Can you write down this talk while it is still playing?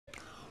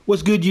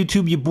What's good,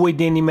 YouTube? Your boy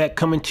Danny Mac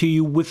coming to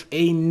you with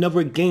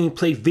another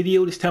gameplay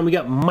video. This time we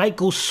got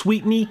Michael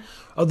Sweetney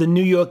of the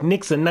New York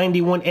Knicks, a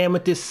 91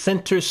 Amethyst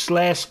center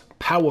slash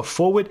power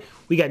forward.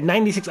 We got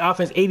 96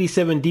 offense,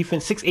 87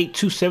 defense, 6'8",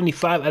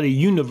 275 out of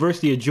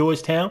University of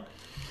Georgetown.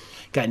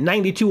 Got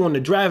 92 on the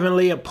driving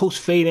layup,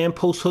 post fade and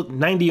post hook,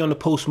 90 on the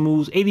post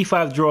moves,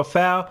 85 draw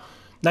foul,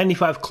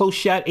 95 close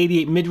shot,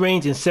 88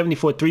 mid-range, and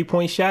 74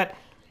 three-point shot,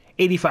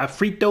 85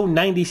 free throw,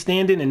 90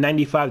 standing, and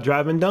 95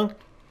 driving dunk.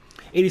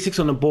 86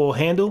 on the ball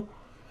handle,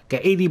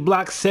 got 80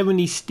 blocks,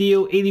 70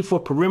 steal,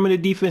 84 perimeter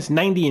defense,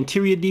 90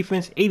 interior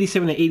defense,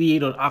 87 and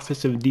 88 on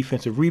offensive and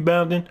defensive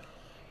rebounding,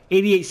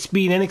 88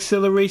 speed and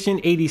acceleration,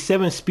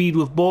 87 speed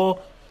with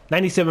ball,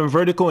 97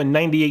 vertical and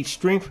 98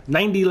 strength,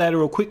 90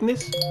 lateral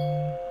quickness.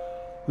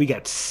 We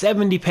got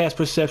 70 pass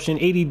perception,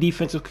 80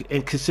 defensive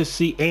and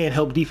consistency and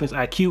help defense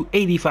IQ,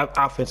 85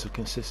 offensive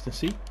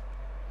consistency.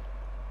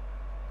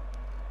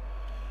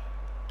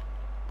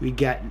 We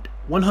got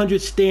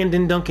 100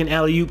 stand-in dunk and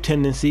alley-oop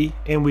tendency,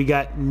 and we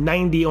got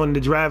 90 on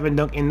the driving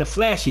dunk and the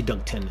flashy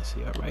dunk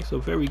tendency. All right, so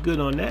very good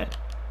on that.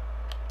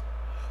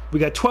 We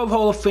got 12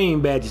 Hall of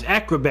Fame badges: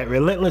 acrobat,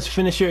 relentless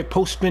finisher,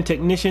 post spin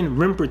technician,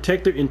 rim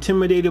protector,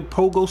 intimidator,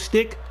 pogo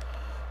stick,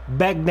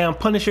 back down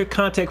punisher,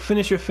 contact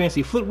finisher,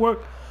 fancy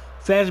footwork,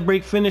 fast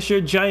break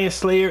finisher, giant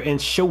slayer, and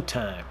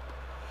showtime.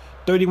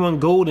 31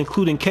 gold,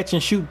 including catch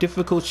and shoot,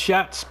 difficult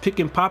shots, pick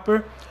and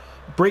popper,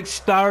 break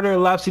starter,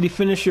 lob city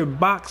finisher,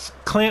 box,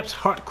 clamps,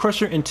 heart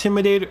crusher,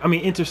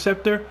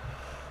 interceptor,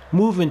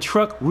 move and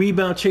truck,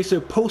 rebound chaser,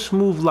 post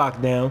move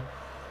lockdown,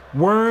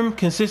 worm,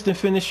 consistent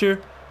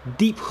finisher,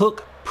 deep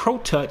hook, pro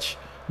touch,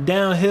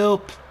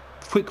 downhill,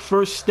 quick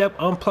first step,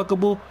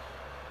 unpluckable,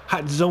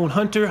 hot zone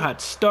hunter,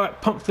 hot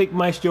start, pump fake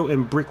maestro,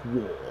 and brick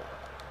wall.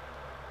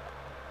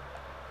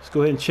 Let's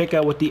go ahead and check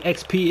out what the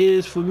XP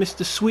is for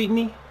Mr.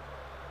 Sweetney.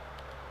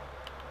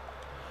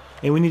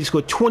 And we need to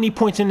score 20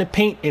 points in the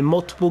paint in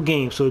multiple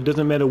games, so it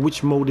doesn't matter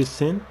which mode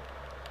it's in.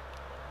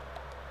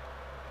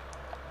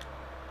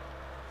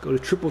 Go to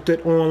Triple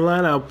Threat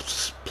Online. I'm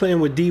playing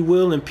with D.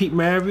 Will and Pete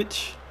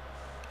Maravich.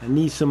 I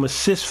need some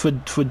assists for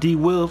D.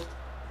 Will,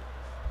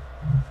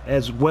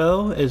 as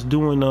well as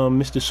doing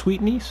Mr.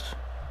 Sweetney's.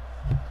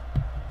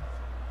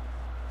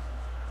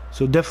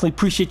 So definitely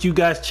appreciate you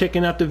guys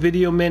checking out the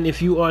video, man.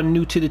 If you are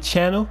new to the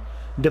channel,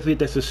 definitely hit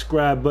that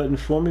subscribe button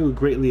for me. We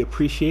greatly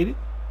appreciate it.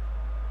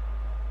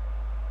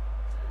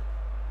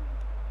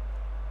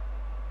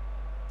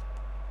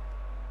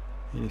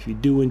 And if you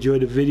do enjoy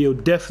the video,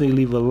 definitely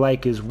leave a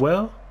like as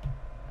well.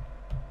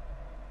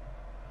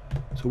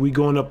 So we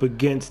going up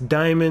against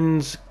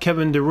Diamonds,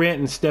 Kevin Durant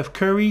and Steph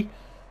Curry,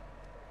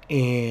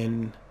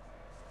 and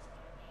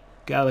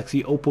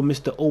Galaxy Opal,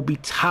 Mr. Obi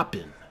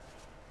Toppin.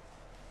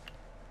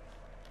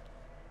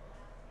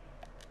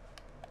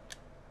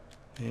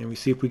 And we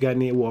see if we got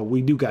any, well,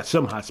 we do got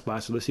some hot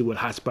spots, so let's see what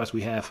hot spots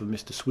we have for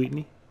Mr.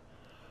 Sweetney.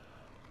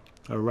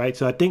 All right,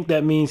 so I think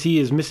that means he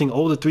is missing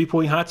all the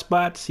three-point hot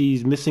spots.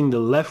 He's missing the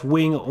left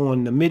wing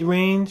on the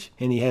mid-range,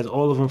 and he has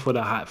all of them for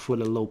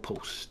the low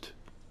post.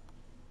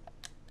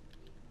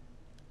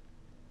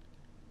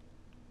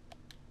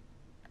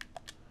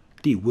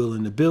 D. Will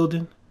in the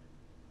building.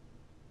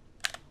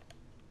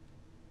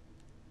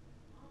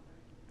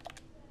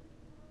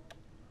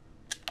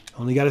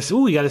 Only got a,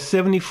 he got a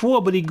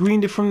 74, but he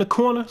greened it from the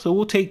corner, so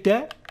we'll take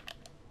that.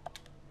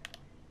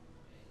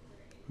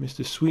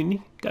 Mr.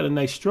 Sweetney got a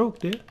nice stroke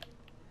there.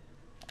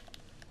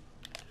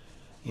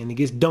 And he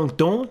gets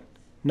dunked on.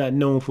 Not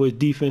known for his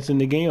defense in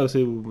the game. I'll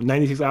say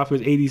 96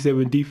 offense,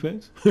 87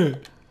 defense.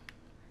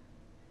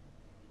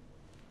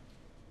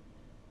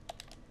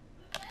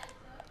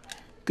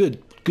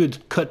 Good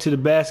cut to the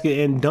basket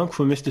and dunk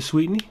from Mr.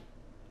 Sweetney.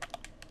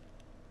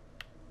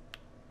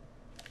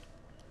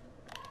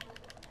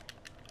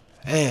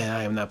 And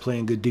I am not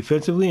playing good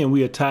defensively, and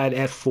we are tied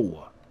at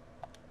 4.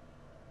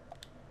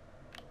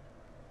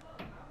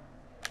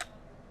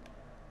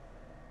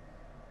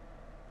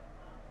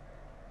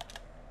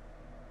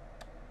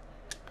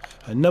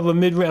 Another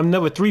mid-range,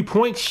 another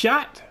three-point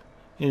shot,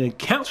 and it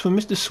counts for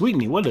Mr.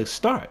 Sweetney. What a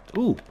start.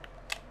 Ooh.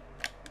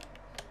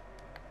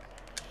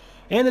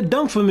 And a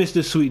dunk for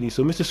Mr. Sweetney.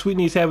 So Mr.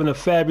 Sweetney is having a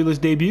fabulous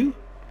debut.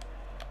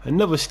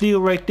 Another steal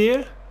right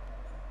there.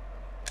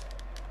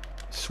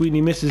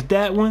 Sweetney misses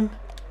that one.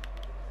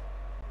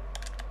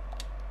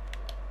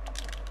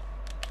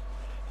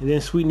 And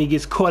then Sweetney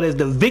gets caught as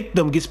the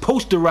victim, gets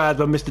posterized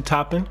by Mr.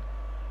 Toppin.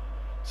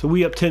 So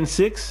we up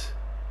 10-6.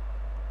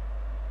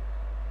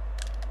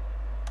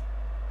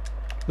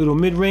 Little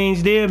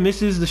mid-range there,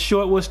 misses. The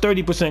short was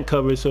 30%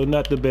 coverage, so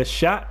not the best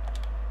shot.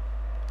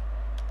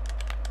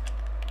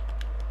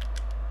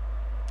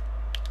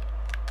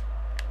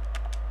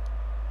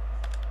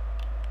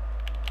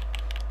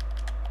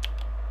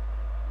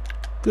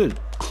 Good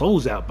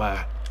closeout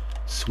by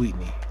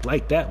Sweetney.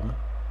 Like that one.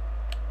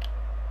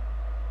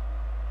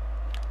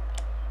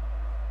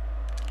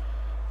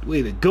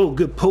 Way to go.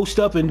 Good post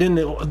up, and then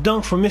the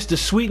dunk from Mr.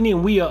 Sweetney,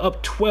 and we are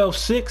up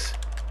 12-6.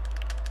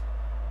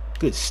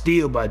 Good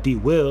steal by D.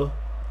 Will.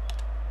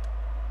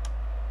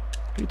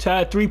 You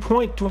tied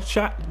 3-point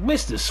shot.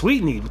 Mr.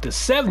 Sweetney with the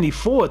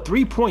 74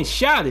 3-point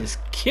shot is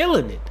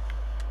killing it.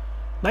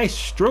 Nice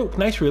stroke,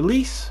 nice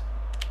release.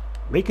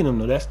 Making them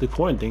though, that's the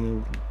important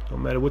thing. No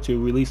matter what your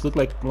release look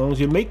like, as long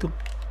as you make them.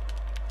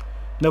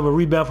 Another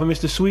rebound for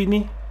Mr.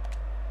 Sweetney.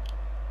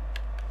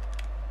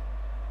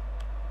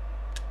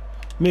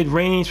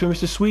 Mid-range for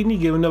Mr. Sweetney.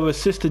 Give another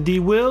assist to D.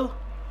 Will.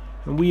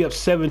 And we up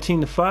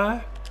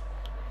 17-5.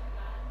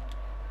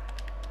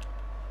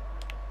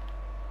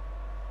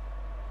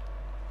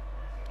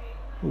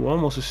 Ooh,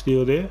 almost a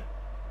steal there.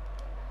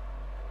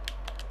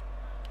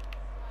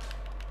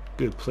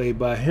 Good play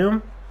by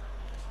him.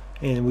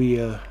 And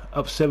we up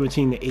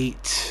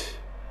 17-8.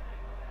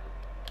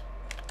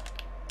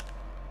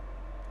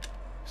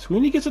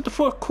 Sweetney gets up the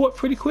fourth court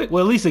pretty quick.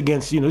 Well, at least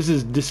against, you know,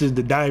 this is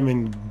the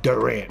Diamond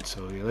Durant.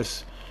 So yeah,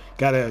 let's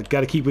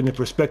gotta keep it in the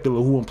perspective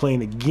of who I'm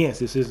playing against.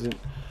 This isn't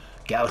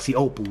Galaxy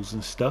Opals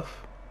and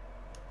stuff.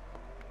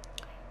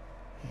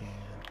 And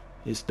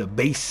it's the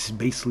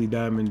basically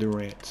Diamond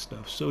Durant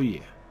stuff. So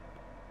yeah.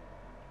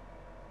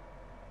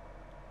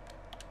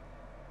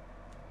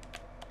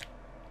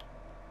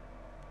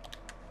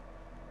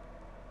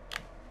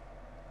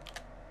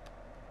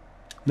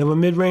 Another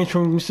mid-range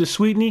from Mr.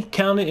 Sweetney.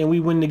 Count it and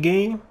we win the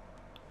game.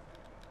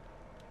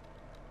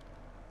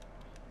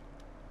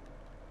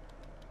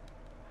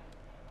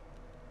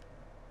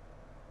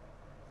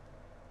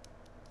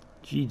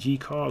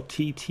 GG Carl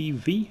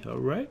TTV. All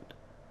right.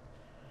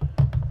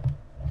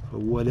 For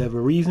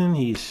whatever reason,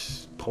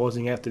 he's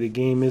pausing after the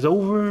game is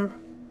over.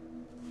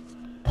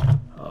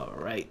 All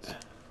right.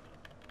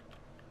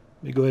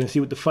 Let me go ahead and see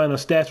what the final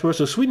stats were.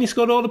 So Sweetney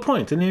scored all the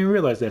points. I didn't even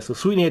realize that. So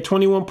Sweetney had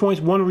 21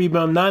 points, 1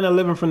 rebound,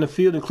 9-11 from the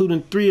field,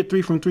 including 3 of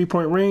 3 from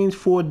three-point range,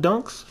 4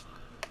 dunks.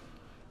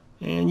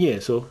 And yeah,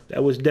 so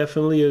that was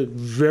definitely a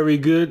very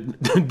good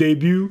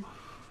debut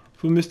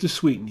for Mr.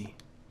 Sweetney.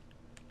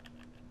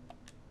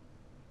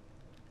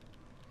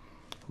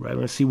 Right,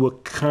 let's see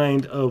what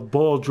kind of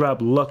ball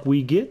drop luck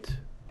we get.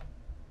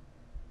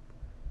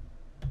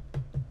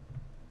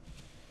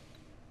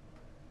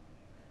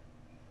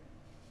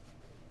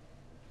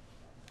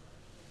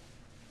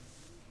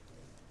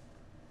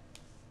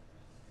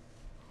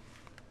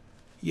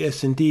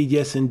 Yes, indeed.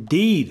 Yes,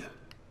 indeed.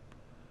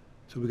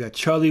 So we got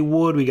Charlie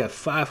Ward. We got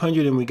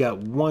 500 and we got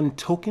 1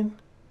 token.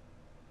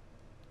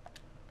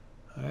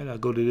 All right, I'll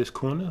go to this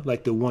corner,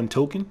 like the 1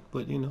 token,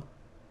 but you know,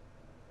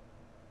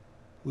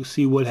 we'll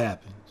see what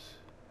happens.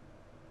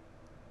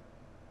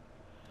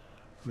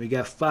 We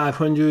got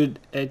 500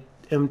 at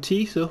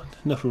MT, so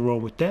nothing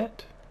wrong with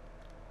that.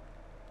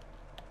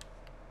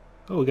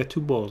 Oh, we got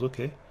 2 balls.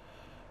 Okay.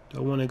 Do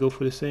I want to go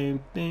for the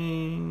same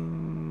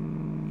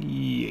thing?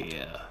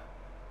 Yeah.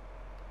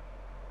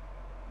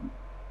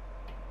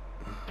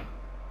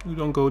 You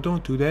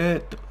don't do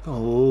that.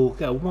 Oh,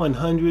 got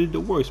 100, the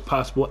worst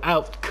possible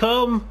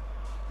outcome.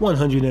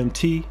 100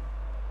 MT.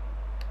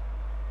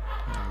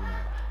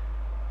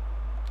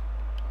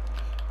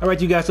 All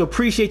right, you guys, so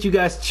appreciate you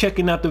guys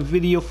checking out the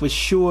video for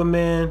sure,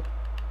 man.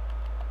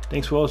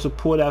 Thanks for all the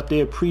support out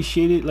there.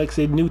 Appreciate it. Like I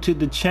said, new to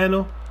the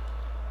channel,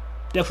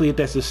 definitely hit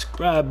that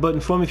subscribe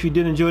button for me. If you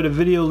did enjoy the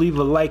video, leave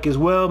a like as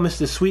well.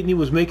 Mr. Sweetney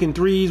was making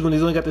threes when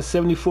he's only got the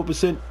 74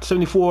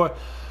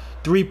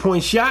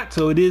 3-point shot,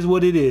 so it is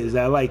what it is.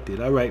 I liked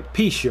it. All right,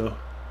 peace, y'all.